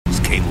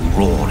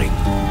roaring,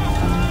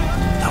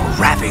 the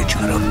ravager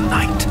of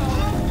night.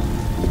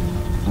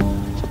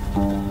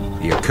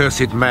 The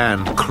accursed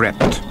man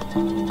crept,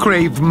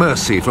 craved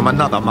mercy from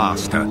another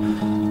master.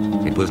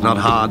 It was not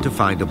hard to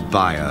find a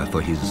buyer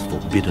for his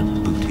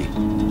forbidden booty.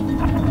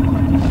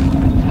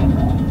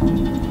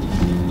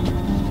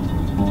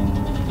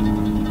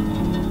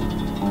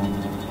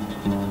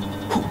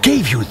 Who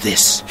gave you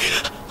this?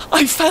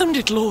 I found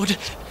it, Lord.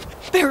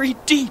 Buried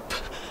deep.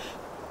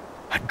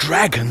 A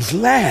dragon's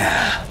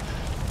lair.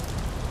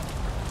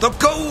 The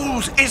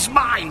gold is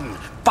mine,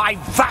 by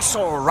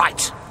vassal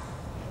right.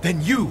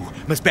 Then you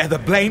must bear the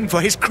blame for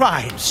his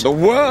crimes. The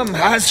worm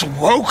has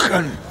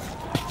woken.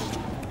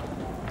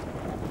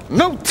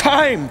 No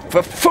time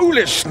for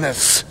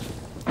foolishness.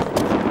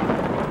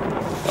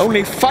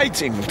 Only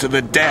fighting to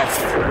the death.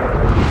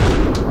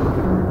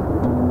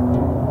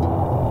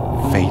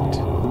 Fate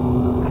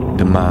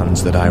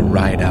demands that I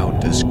ride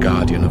out as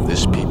guardian of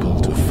this people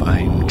to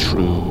find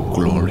true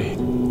glory.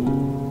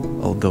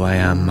 Although I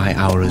am my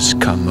hours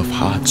come of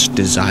heart's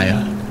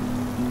desire,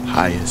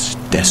 highest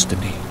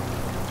destiny,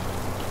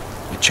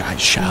 which I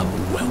shall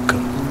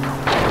welcome.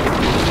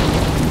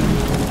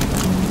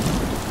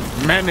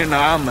 Men in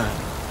armor,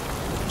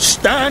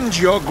 stand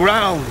your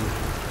ground.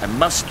 I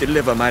must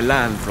deliver my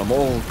land from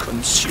all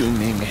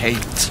consuming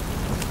hate.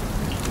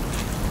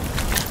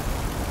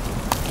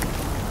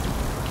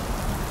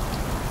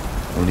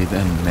 Only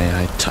then may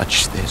I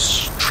touch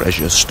this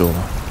treasure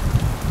store.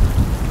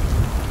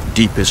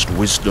 Deepest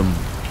wisdom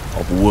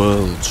of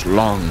worlds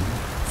long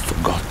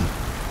forgotten.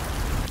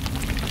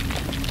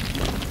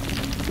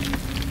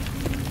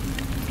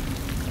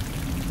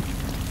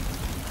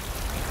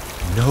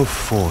 No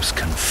force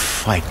can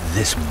fight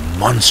this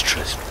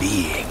monstrous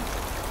being.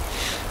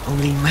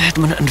 Only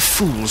madmen and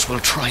fools will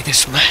try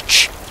this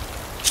match.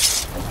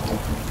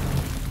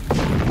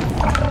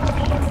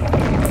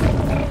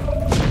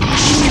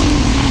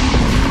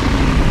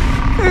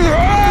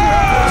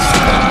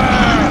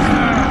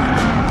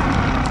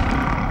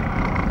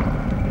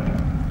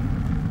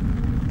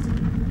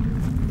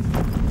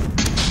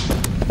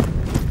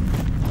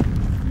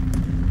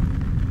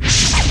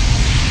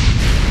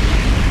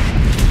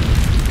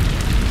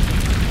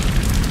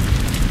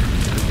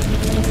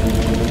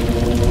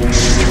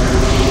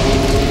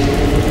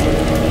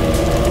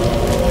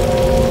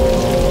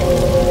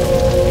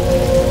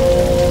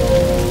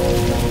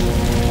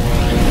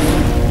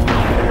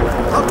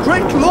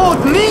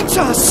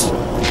 Us!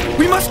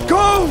 We must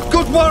go,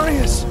 good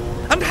warriors,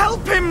 and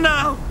help him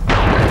now!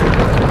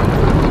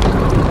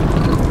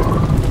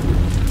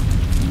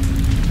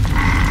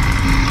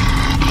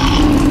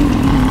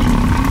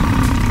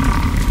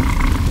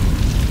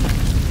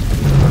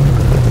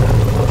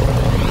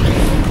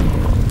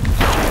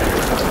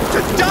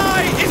 To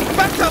die is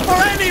better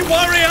for any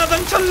warrior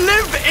than to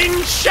live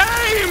in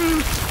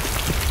shame!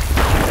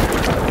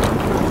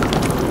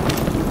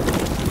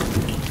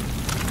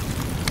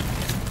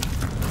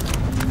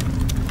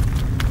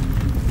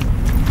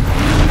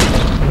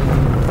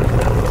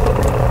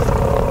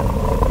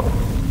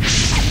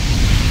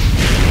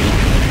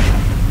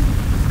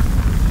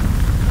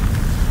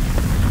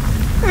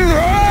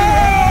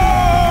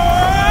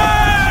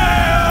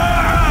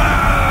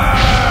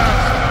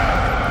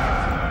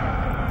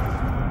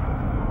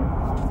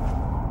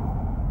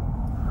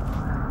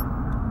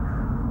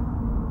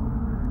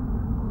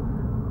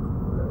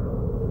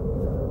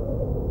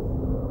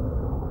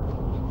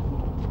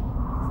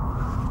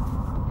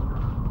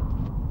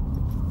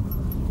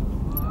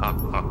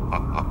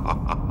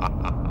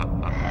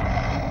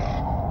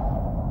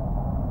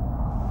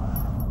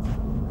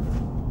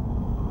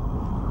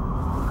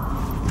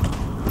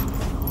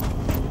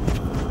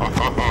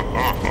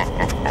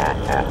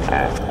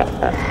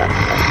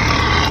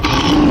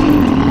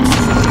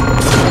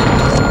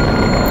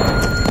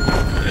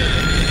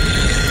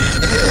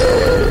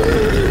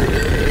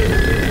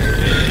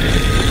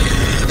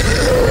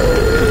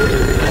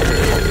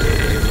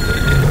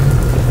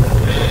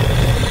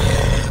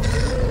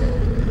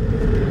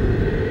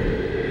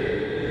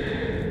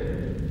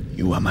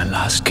 You are my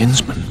last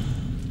kinsman.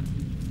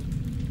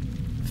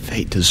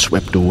 Fate has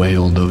swept away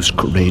all those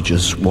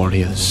courageous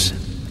warriors,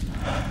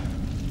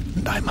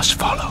 and I must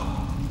follow.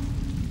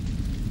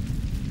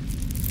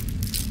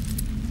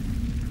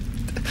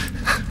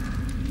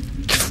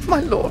 My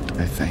lord.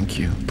 I thank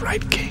you,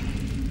 bright king,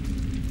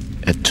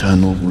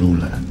 eternal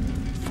ruler,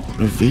 for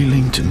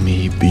revealing to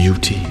me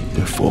beauty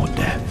before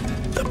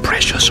death, the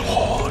precious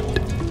hoard.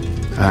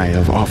 I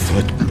have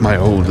offered my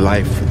old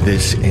life for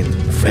this in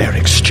fair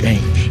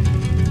exchange.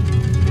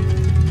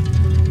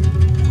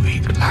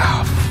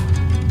 Laugh.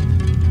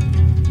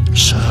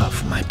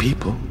 Serve my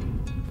people,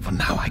 for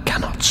now I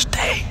cannot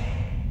stay.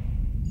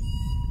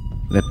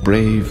 Let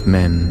brave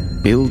men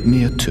build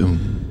me a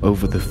tomb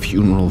over the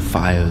funeral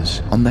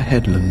fires on the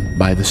headland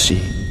by the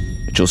sea.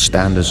 It shall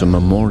stand as a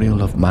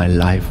memorial of my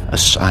life, a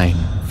sign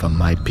for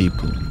my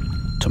people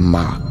to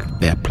mark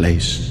their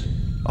place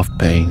of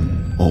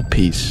pain or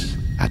peace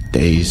at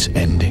day's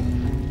ending.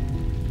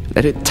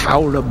 Let it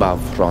tower above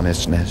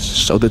Fiennes,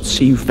 so that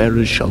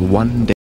seafarers shall one day